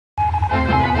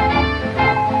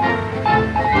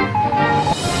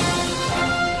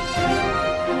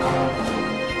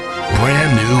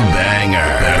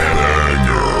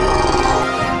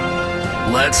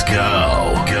Let's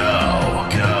go. Go.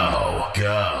 Go.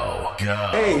 Go. Go.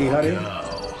 Hey, honey.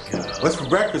 What's for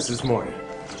breakfast this morning?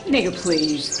 Nigga,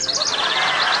 please.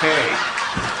 Hey,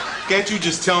 can't you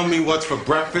just tell me what's for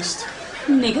breakfast?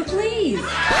 Nigga, please.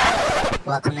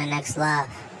 Welcome to Next Love.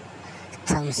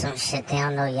 Tell me some shit they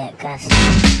don't know yet, Gus.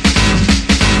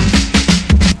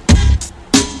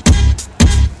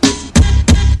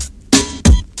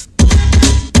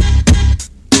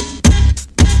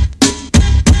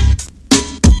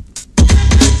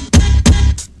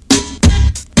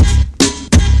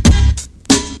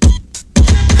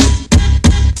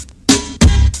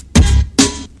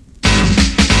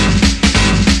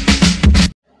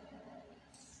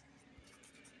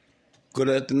 Good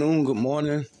afternoon, good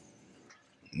morning,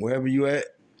 wherever you at.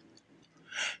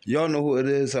 Y'all know who it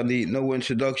is. I need no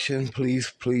introduction.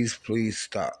 Please, please, please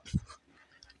stop.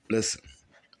 Listen.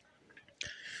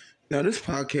 Now, this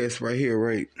podcast right here,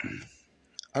 right,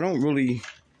 I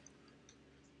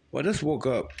just woke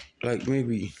up like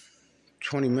maybe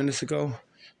 20 minutes ago,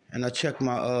 and I checked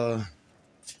my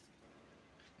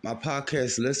my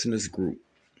podcast listeners group,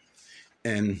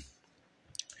 and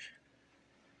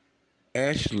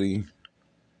Ashley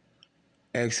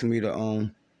asked me to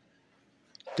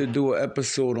do an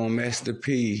episode on Master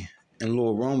P and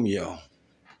Lil Romeo.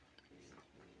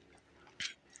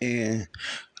 And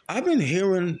I've been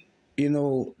hearing,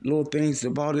 little things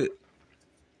about it,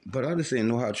 but I just didn't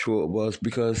know how true it was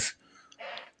because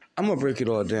I'm gonna break it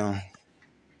all down.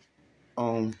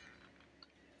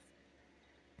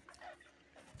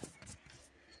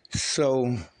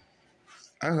 So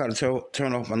I gotta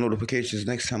turn off my notifications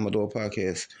next time I do a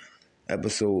podcast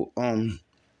episode.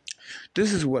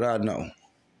 This is what I know.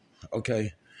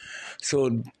 Okay,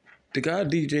 so the guy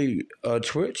DJ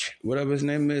Twitch, whatever his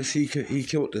name is, he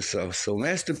killed himself. So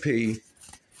Master P,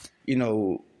 did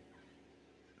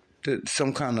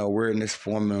some kind of awareness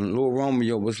for him, and Lil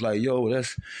Romeo was like, "Yo,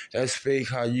 that's fake.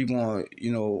 How you gonna,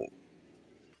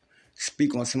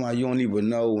 speak on somebody you don't even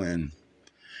know, and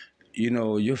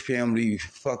your family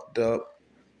fucked up,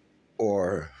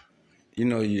 or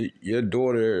your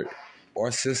daughter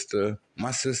or sister."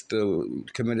 My sister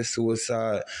committed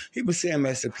suicide. He was saying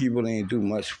Master P really ain't do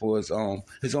much for his own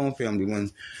family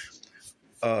when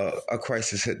a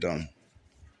crisis hit them.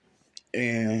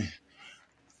 And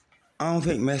I don't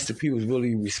think Master P was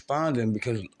really responding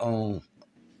because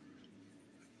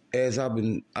as I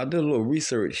did a little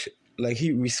research, like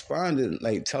he responded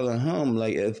like telling him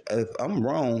like if I'm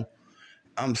wrong,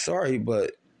 I'm sorry,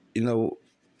 but if you're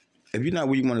not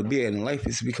where you want to be at in life,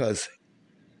 it's because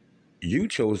you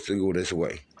chose to go this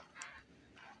way.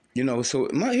 So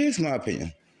here's my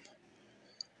opinion.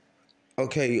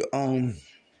 Okay,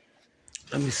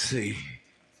 let me see.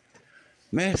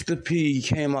 Master P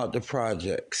came out the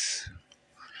projects.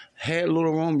 Had Lil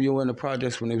Romeo in the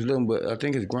projects when he was little, but I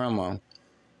think his grandma,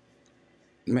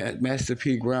 Master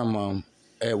P grandma,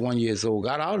 at 1 year old,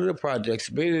 got out of the projects,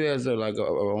 basically as a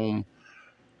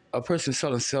person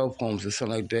selling cell phones or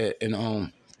something like that. And I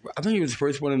think he was the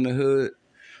first one in the hood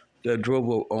that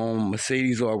drove a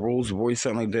Mercedes or a Rolls Royce,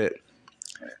 something like that.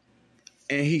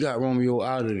 And he got Romeo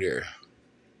out of there.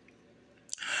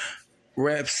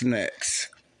 Rap Snacks.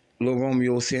 Lil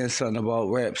Romeo saying something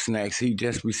about Rap Snacks. He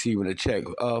just receiving a check.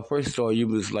 First of all, you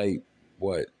was like,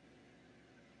 what,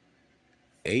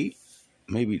 8?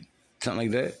 Maybe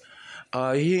something like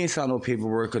that. He ain't signed no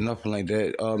paperwork or nothing like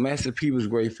that. Master P was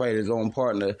great fight his own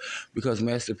partner because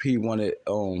Master P wanted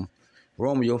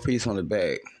Romeo face on the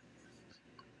bag.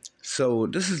 So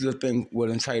this is the thing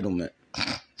with entitlement.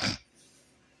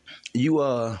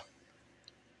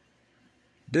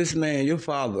 This man, your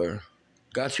father,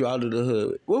 got you out of the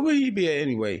hood. Where would he be at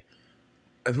anyway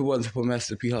if it wasn't for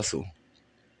Master P hustle?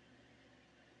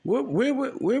 Where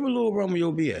would Lil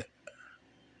Romeo be at?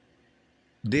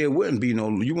 There wouldn't be you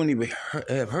wouldn't even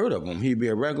have heard of him. He'd be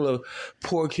a regular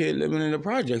poor kid living in the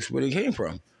projects where he came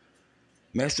from.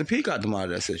 Master P got them out of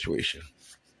that situation.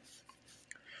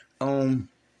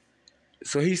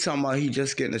 So he's talking about he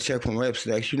just getting a check from Rap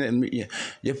Snacks.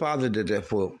 Your father did that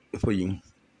for you.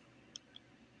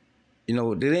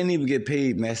 They didn't even get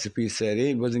paid, Master P said.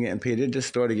 They wasn't getting paid. They just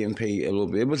started getting paid a little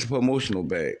bit. It was a promotional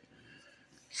bag.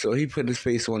 So he put his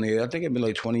face on there. I think it'd been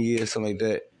like 20 years, something like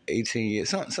that, 18 years,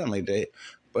 something like that.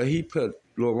 But he put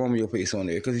Lil Romeo face on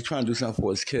there because he's trying to do something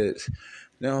for his kids.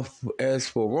 Now, as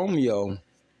for Romeo,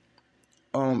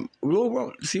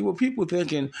 see what people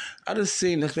thinking. I just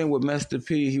seen the thing with Master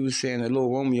P. He was saying that Lil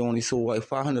Romeo only sold like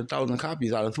 500,000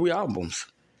 copies out of 3 albums.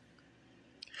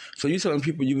 So you telling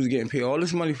people you was getting paid all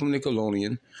this money from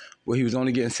Nickelodeon, where he was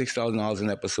only getting $6,000 an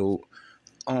episode,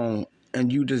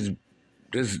 and you just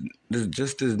this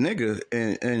nigga,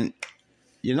 and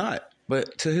You're not.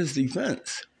 But to his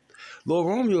defense, Lil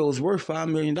Romeo is worth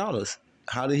 $5 million.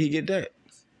 How did he get that?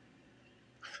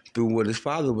 Through what his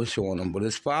father was showing him, what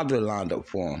his father lined up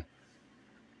for him.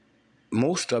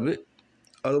 Most of it.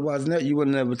 Otherwise than that, you would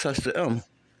have never touched the M.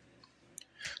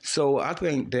 So I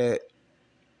think that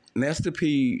Master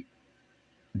P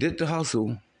did the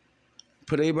hustle,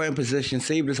 put everybody in position,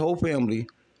 saved his whole family,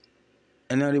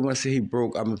 and now they want to say he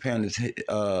broke. I'm paying his,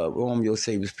 Romeo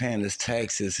said he was paying his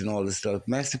taxes and all this stuff.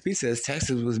 Master P says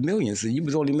taxes was millions, and you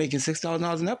was only making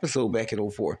 $6,000 an episode back in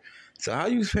 2004. So how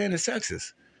you was paying his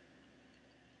taxes?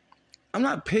 I'm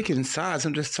not picking sides.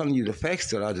 I'm just telling you the facts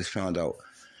that I just found out.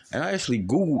 And I actually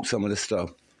Googled some of this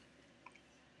stuff.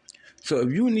 So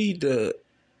if you need to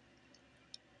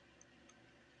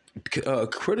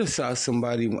criticize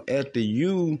somebody after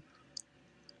you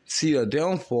see a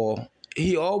downfall,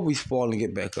 he always fall and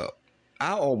get back up.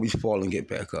 I always fall and get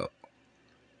back up.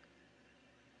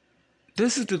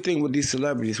 This is the thing with these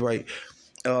celebrities, right?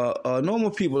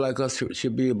 Normal people like us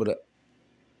should be able to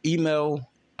email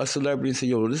a celebrity and say,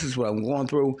 yo, this is what I'm going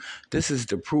through. This is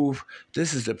the proof.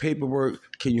 This is the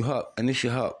paperwork. Can you help? And they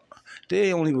should help.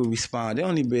 They don't even respond. They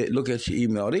don't even look at your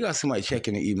email. They got somebody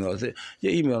checking the emails.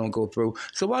 Your email don't go through.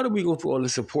 So why do we go through all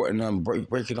this supporting them,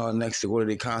 breaking on necks to go to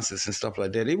their concerts and stuff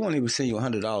like that? They won't even send you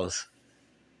 $100.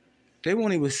 They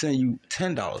won't even send you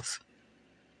 $10.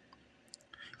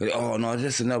 Oh, no,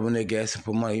 just another nigga asking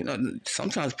for money. No,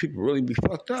 sometimes people really be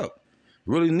fucked up.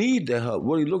 Really need that help.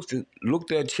 Really looked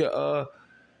at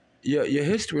your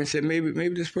history and said, maybe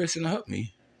this person will help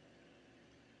me.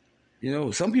 You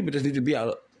know, some people just need to be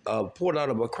poured out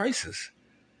of a crisis.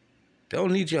 They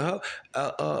don't need your help.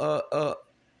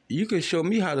 You can show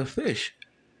me how to fish.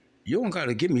 You don't got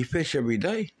to give me fish every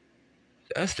day.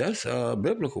 That's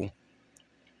biblical.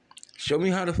 Show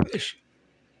me how to fish.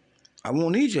 I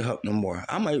won't need your help no more.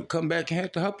 I might come back and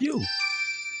have to help you.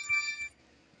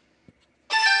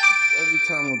 Every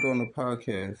time I'm doing a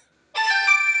podcast,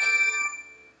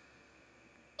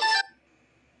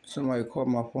 somebody called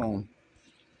my phone.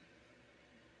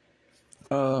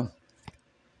 I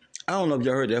don't know if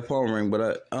y'all heard that phone ring,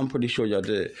 but I'm pretty sure y'all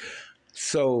did.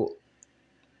 So,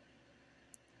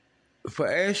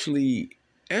 for Ashley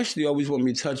always want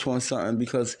me to touch on something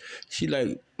because she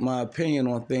like my opinion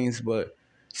on things, but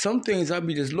some things I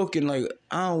be just looking like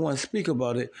I don't want to speak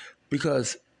about it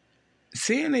because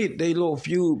seeing they little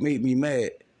feud made me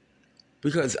mad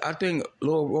because I think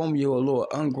Lil Romeo a little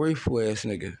ungrateful ass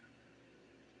nigga.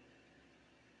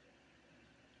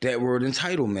 That word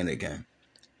entitlement again.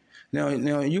 Now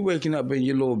you waking up in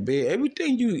your little bed.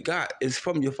 Everything you got is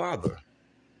from your father.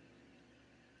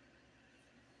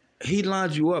 He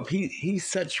lined you up. He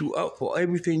set you up for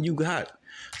everything you got.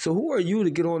 So who are you to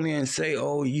get on there and say,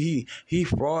 oh, he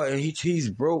fraud and he's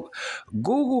broke?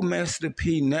 Google Master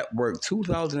P Network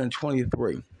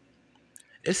 2023.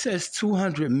 It says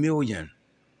 200 million.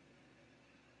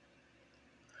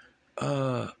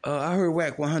 I heard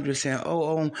Whack 100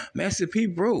 saying, Master P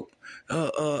broke.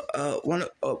 One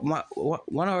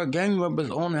of our gang members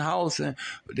owned the house and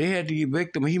they had to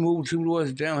evict him. He moved 2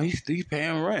 doors down. He's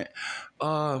paying rent.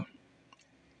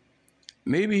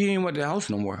 Maybe he ain't want the house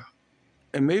no more.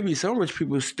 And maybe some rich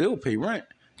people still pay rent.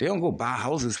 They don't go buy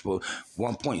houses for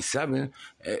 1.7.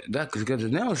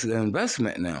 Because now it's an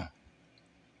investment now.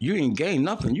 You ain't gain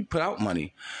nothing. You put out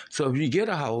money. So if you get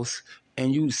a house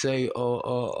and you say,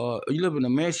 you live in a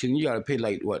mansion, you got to pay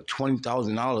like, what,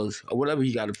 $20,000 or whatever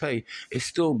you got to pay, it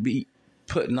still be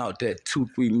putting out that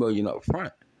 $2-3 million up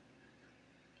front.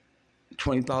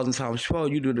 20,000 times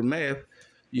 12, you do the math,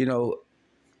 you know,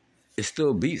 it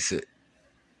still beats it.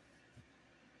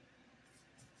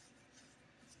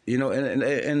 You know,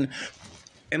 and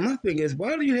my thing is,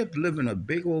 why do you have to live in a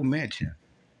big old mansion?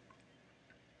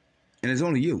 And it's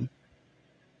only you.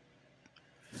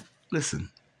 Listen,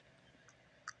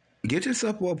 get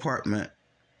yourself an apartment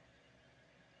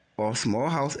or a small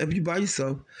house if you by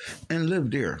yourself and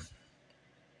live there.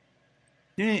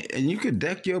 Yeah, and you could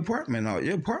deck your apartment out.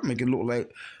 Your apartment can look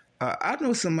like, I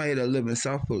know somebody that live in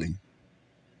South Philly,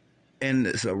 and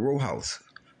it's a row house.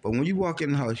 But when you walk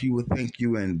in the house, you would think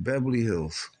you in Beverly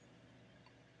Hills.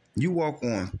 You walk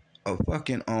on a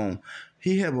fucking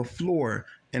he have a floor,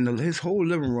 and his whole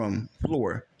living room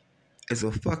floor is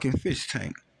a fucking fish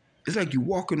tank. It's like you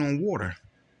walking on water.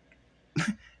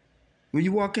 When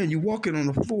you walk in, you're walking on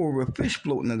the floor with a fish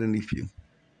floating underneath you.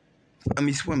 I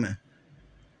mean, swimming.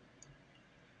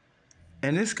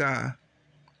 And this guy,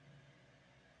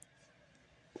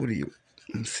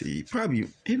 let's see, probably,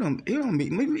 he don't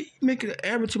maybe make an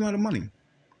average amount of money.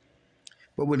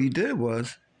 But what he did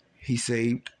was, he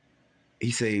saved.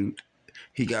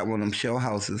 He got one of them shell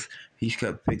houses. He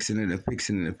kept fixing it and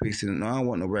fixing it and fixing it. No, I don't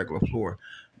want no regular floor.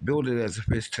 Build it as a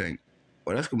fish tank.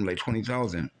 Well, that's gonna be like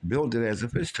 $20,000. Build it as a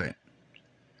fish tank.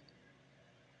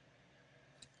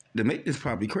 To make this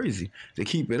probably crazy to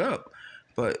keep it up,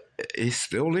 but it's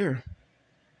still there.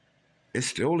 It's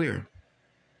still there.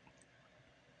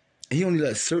 He only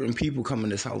let certain people come in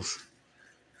this house.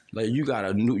 Like you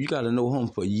gotta know him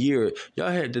for years.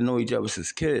 Y'all had to know each other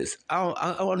since kids.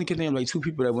 I only can name like 2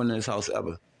 people that went in this house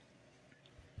ever.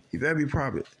 He very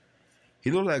private.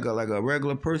 He looked like a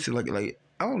regular person. Like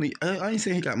I ain't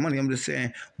saying he got money. I'm just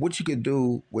saying what you could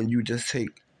do when you just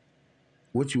take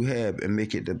what you have and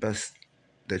make it the best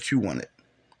that you want it.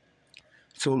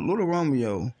 So Little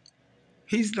Romeo,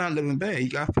 he's not living bad. He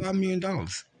got $5 million,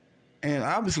 and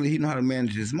obviously he know how to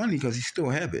manage his money because he still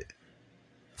have it.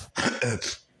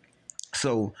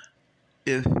 So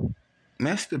if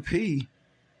Master P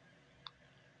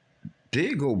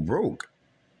did go broke,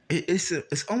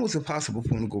 it's almost impossible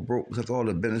for him to go broke because of all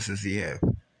the businesses he have.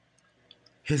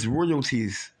 His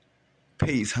royalties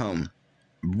pays him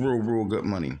real good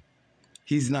money.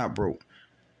 He's not broke.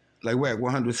 Like Wack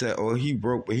 100 said, oh, he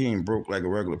broke, but he ain't broke like a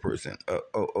regular person.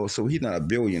 So he's not a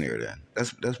billionaire then.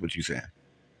 That's what you're saying.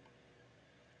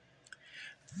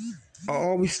 I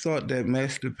always thought that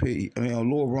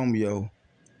Lil Romeo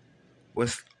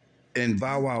was in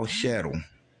Bow Wow's shadow.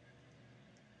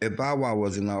 If Bow Wow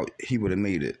wasn't out, he would have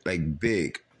made it, like,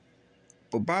 big.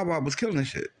 But Bow Wow was killing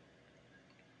shit.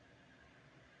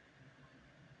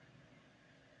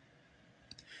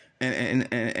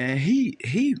 And he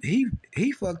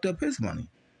fucked up his money.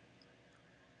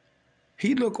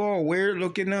 He look all weird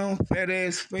looking now, fat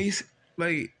ass face,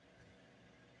 like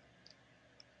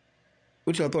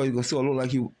what y'all thought he was gonna look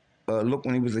like he looked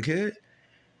when he was a kid?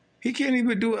 He can't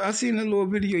even do it. I seen a little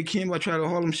video he came by try to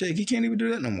Harlem Shake. He can't even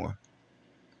do that no more.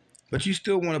 But you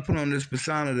still want to put on this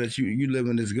persona that you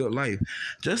living this good life.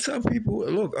 Just tell people,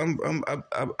 look,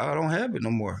 I don't have it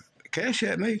no more. Cash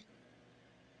at me.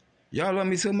 Y'all love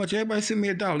me so much. Everybody send me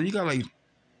 $1. You got like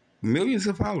millions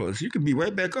of followers. You could be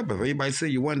right back up if everybody say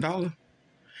you $1.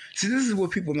 See, this is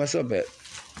what people mess up at.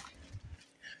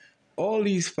 All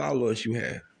these followers you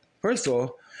have. First off,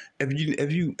 if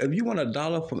you want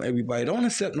 $1 from everybody, don't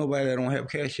accept nobody that don't have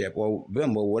Cash App or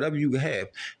Venmo, whatever you have.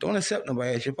 Don't accept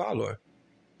nobody as your follower,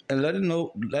 and let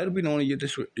it be known in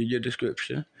your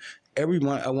description. Every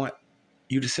month, I want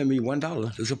you to send me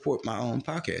 $1 to support my own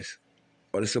podcast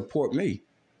or to support me.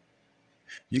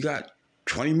 You got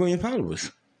 20 million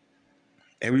followers.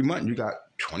 Every month you got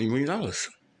 $20 million. If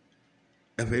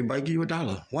everybody give you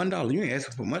 $1, you ain't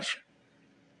asking for much.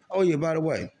 Oh yeah, by the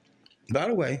way,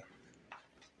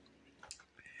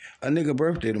 a nigga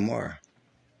birthday tomorrow.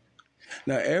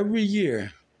 Now every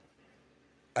year,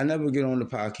 I never get on the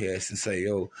podcast and say,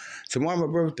 yo, tomorrow my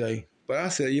birthday. But I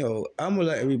said, yo, I'm gonna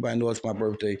let everybody know it's my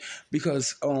birthday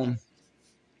because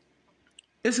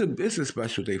it's a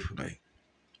special day for me.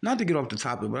 Not to get off the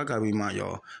topic, but I gotta remind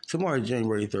y'all, tomorrow is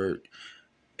January 3rd.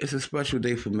 It's a special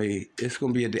day for me. It's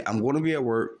gonna be a day. I'm gonna be at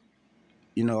work.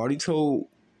 You know, I already told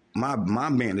my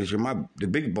manager, the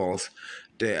big boss,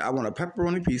 that I want a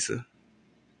pepperoni pizza.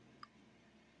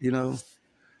 You know,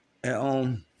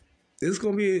 and it's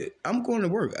gonna be. I'm going to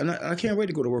work, and I can't wait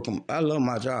to go to work. I love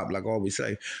my job, like I always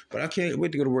say, but I can't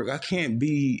wait to go to work. I can't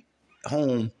be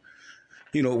home,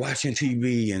 you know, watching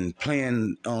TV and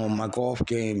playing my golf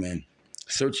game and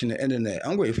searching the internet.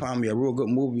 I'm going to find me a real good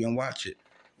movie and watch it.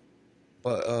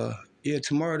 But yeah,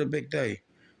 tomorrow the big day.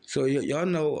 So y'all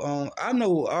know, I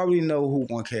already know who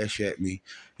gonna cash at me.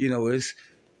 You know, it's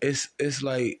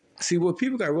like, see, what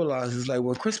people gotta realize is like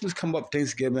when Christmas come up,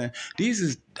 Thanksgiving, these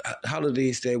is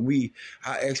holidays that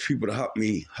I ask people to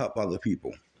help other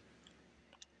people.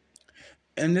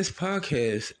 And this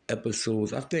podcast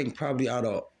episodes, I think probably out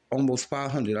of almost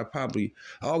 500, I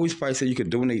always say you could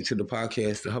donate to the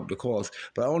podcast to help the cause,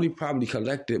 but I only probably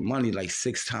collected money like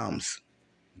 6 times.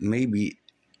 Maybe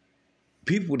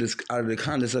people just out of the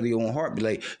kindness of their own heart be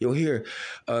like, yo, here,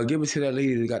 give it to that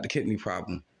lady that got the kidney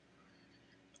problem.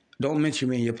 Don't mention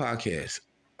me in your podcast.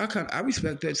 I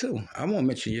respect that too. I won't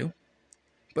mention you.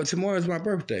 But tomorrow is my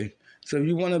birthday. So if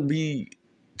you want to be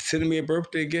sending me a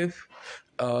birthday gift,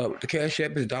 the Cash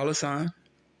App is $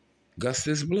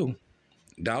 Gustus Blue.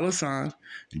 $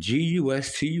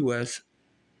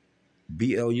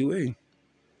 GUSTUSBLUE.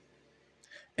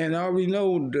 And I already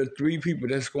know the 3 people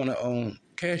that's going to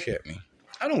cash at me.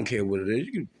 I don't care what it is.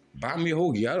 You can buy me a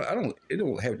hoagie. It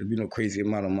don't have to be no crazy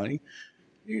amount of money.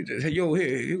 You just say, yo,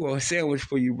 here go a sandwich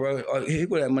for you, bro. Or here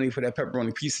go that money for that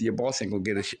pepperoni pizza. Your boss ain't gonna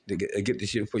get the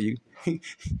shit for you.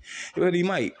 But he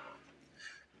might.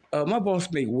 My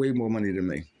boss make way more money than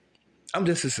me. I'm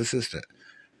just his assistant.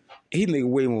 He make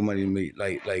way more money than me,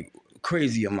 like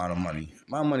crazy amount of money.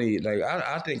 My money, like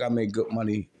I think I make good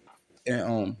money,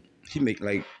 and he make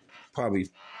like probably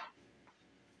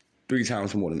 3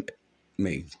 times more than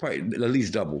me, probably at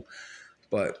least double.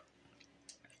 But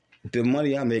the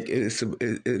money I make is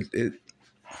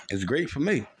it's great for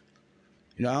me.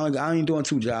 You know, I ain't doing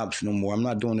 2 jobs no more. I'm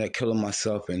not doing that, killing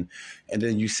myself, and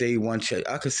then you save one check.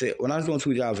 I could say when I was doing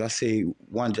 2 jobs, I saved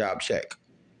 1 job check,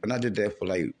 and I did that for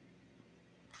like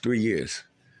 3 years.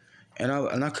 And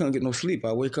I couldn't get no sleep.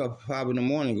 I wake up 5 in the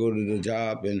morning, go to the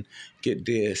job, and get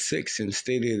there at 6, and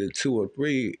stay there at 2 or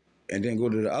 3, and then go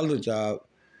to the other job.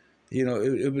 You know,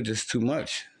 it was just too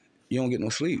much. You don't get no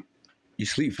sleep. You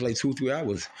sleep for like 2 or 3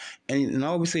 hours, and I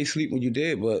always say sleep when you're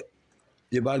dead, but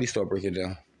your body start breaking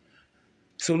down.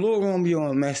 So Lil Romeo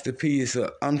and Master P is an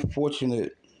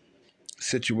unfortunate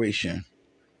situation.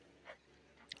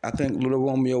 I think Lil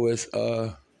Romeo is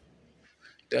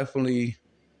definitely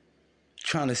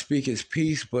trying to speak his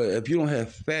piece, but if you don't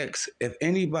have facts, if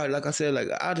anybody, like I said, like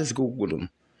I just Googled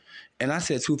him, and I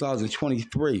said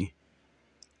 2023,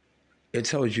 it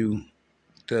tells you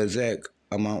the exact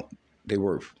amount they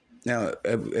worth. Now,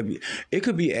 it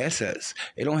could be assets.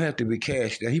 It don't have to be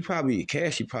cash. Now, he probably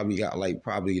got like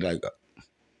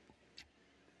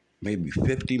maybe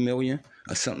 50 million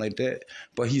or something like that,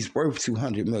 but he's worth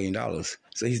 $200 million,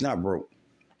 so he's not broke.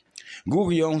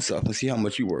 Google your own stuff and see how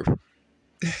much you worth.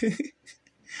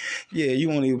 Yeah, you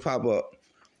won't even pop up,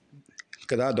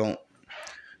 because I don't.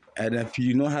 And if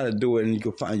you know how to do it and you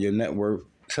can find your net worth,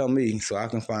 tell me so I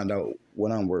can find out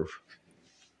what I'm worth.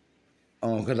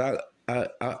 Because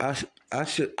I'd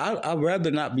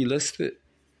rather not be listed,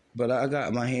 but I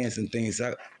got my hands in things.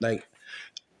 I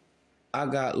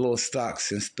got little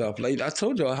stocks and stuff. Like I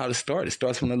told y'all how to start. It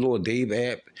starts from the little Dave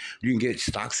app. You can get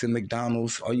stocks in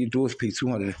McDonald's. All you do is pay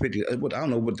 $250. I don't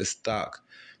know what the stock,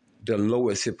 the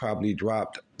lowest it probably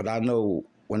dropped, but I know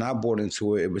when I bought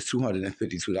into it, it was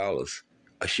 $252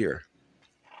 a share.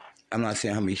 I'm not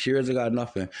saying how many shares I got,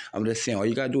 nothing. I'm just saying all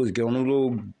you gotta do is get on the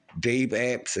little Dave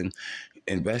apps and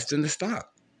invest in the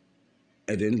stock,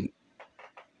 and then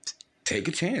take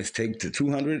a chance. Take the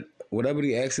 200, whatever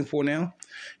they're asking for now,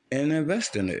 and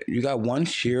invest in it. You got 1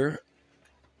 share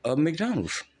of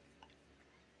McDonald's.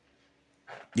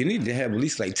 You need to have at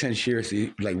least like 10 shares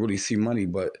to like really see money,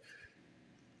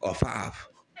 or 5.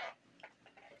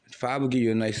 5 will give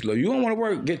you a nice low. You don't want to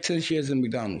work, get 10 shares in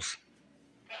McDonald's.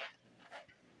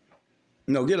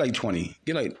 No, get like 20.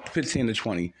 Get like 15 to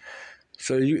 20.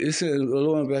 So it's a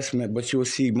low investment, but you'll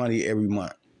see money every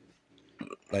month.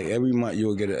 Like every month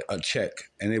you'll get a check,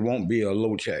 and it won't be a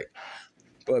low check.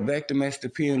 But back to Master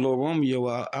P and Lil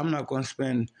Romeo, I'm not going to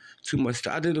spend too much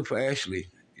time. I did it for Ashley,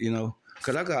 you know,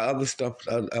 because I got other stuff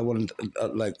I want to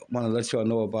let y'all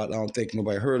know about. I don't think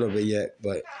nobody heard of it yet,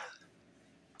 but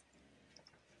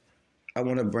I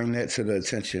want to bring that to the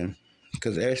attention,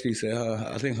 because Ashley said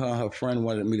I think her friend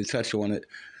wanted me to touch on it,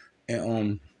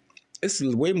 and it's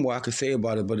way more I could say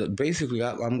about it. But basically,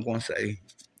 I'm going to say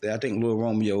that I think Lil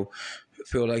Romeo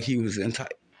feel like he was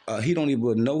entitled. He don't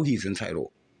even know he's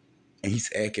entitled, and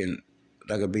he's acting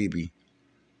like a baby.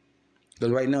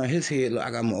 Because right now in his head, look, I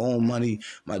got my own money.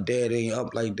 My dad ain't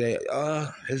up like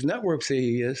that. His network say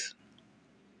he is.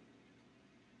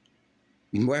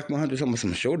 Whack 100 talking about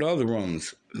some show the other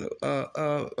rooms.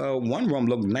 One room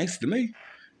looked nice to me.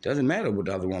 Doesn't matter what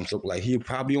the other rooms look like. He'll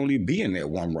probably only be in that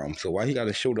one room. So why he got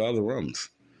to show the other rooms?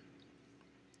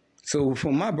 So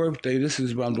for my birthday, this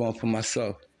is what I'm doing for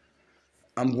myself.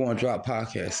 I'm going to drop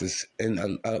podcasts.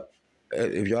 And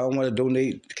if y'all want to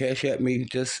donate, cash at me,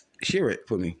 just share it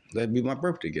for me. That'd be my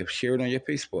birthday gift. Share it on your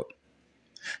Facebook.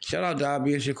 Shout out to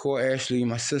Abby and Shakur, Ashley,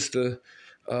 my sister,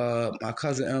 my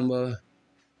cousin Emma,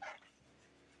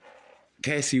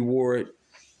 Cassie Ward.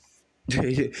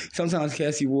 Sometimes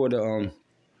Cassie Ward, I'll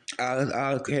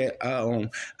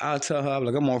tell her,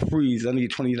 I'm on freeze. I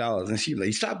need $20, and she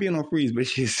like, stop being on freeze. But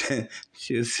she'll send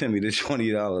me the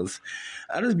 $20.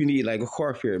 I just be need like a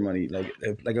car fare money. Like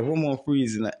if I'm on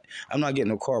freeze and I'm not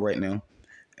getting a car right now.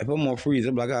 If I'm on freeze,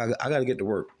 I'm like, I gotta get to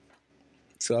work.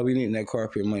 So I'll be needing that car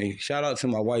fare money. Shout out to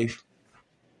my wife,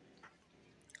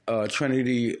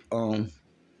 Trinity.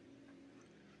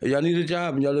 If y'all need a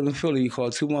job and y'all live in Philly, you call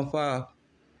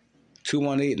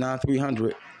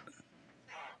 215-218-9300.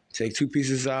 Take 2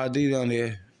 pieces of ID down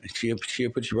there. She'll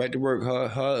put you right to work.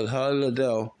 Her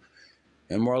Liddell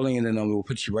and Marlene and them will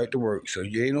put you right to work. So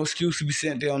you ain't no excuse to be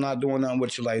sent there not doing nothing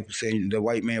with your life, saying the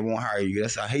white man won't hire you.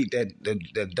 I hate that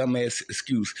dumbass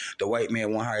excuse. The white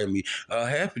man won't hire me.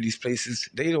 Half of these places,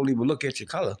 they don't even look at your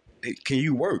color. Can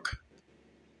you work?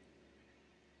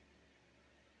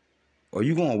 or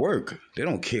you going to work. They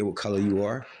don't care what color you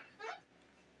are.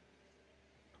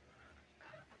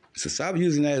 So stop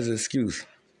using that as an excuse.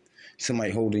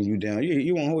 Somebody holding you down.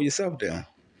 You won't hold yourself down.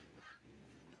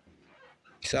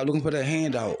 Stop looking for that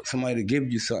handout. Somebody to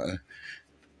give you something.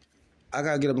 I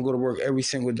got to get up and go to work every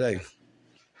single day.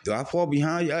 Do I fall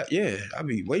behind? Yeah, I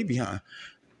be way behind.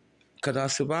 Because I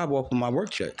survive off of my work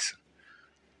checks.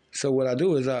 So what I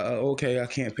do is, I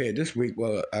can't pay it this week,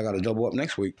 but I got to double up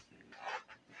next week.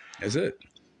 That's it.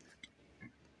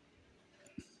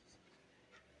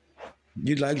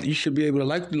 You should be able to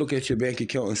look at your bank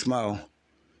account and smile,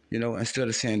 instead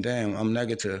of saying, damn, I'm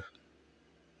negative.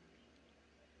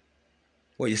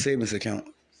 Or your savings account.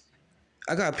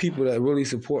 I got people that really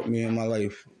support me in my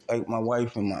life, like my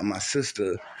wife and my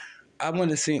sister. I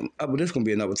want to see, but this is going to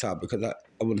be another topic because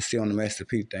I want to stay on the Master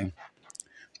P thing.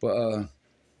 But,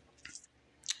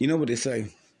 you know what they say?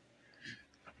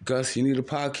 Gus, you need a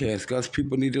podcast. Gus,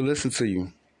 people need to listen to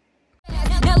you.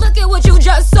 Now look at what you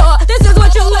just saw. This is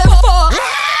what you